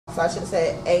So I should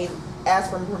say ask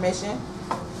for permission.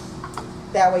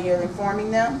 That way you're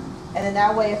informing them. And then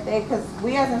that way if they, because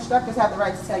we as instructors have the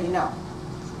right to tell you no.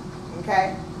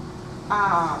 Okay?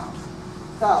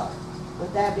 So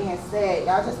with that being said,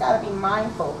 y'all just got to be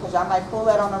mindful because y'all might pull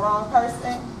that on the wrong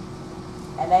person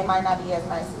and they might not be as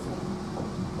nice as me.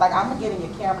 Like I'm going to get in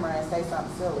your camera and say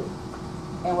something silly.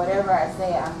 And whatever I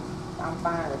say, I'm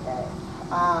fine with that.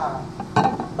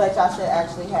 But y'all should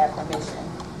actually have permission.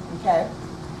 Okay?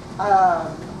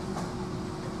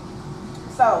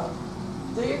 So,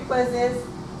 do your quizzes.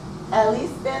 At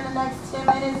least spend the next 10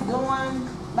 minutes doing,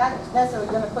 not necessarily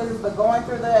doing the quizzes, but going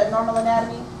through the normal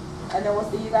anatomy. And then we'll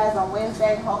see you guys on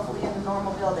Wednesday, hopefully in the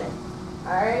normal building.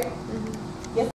 Alright?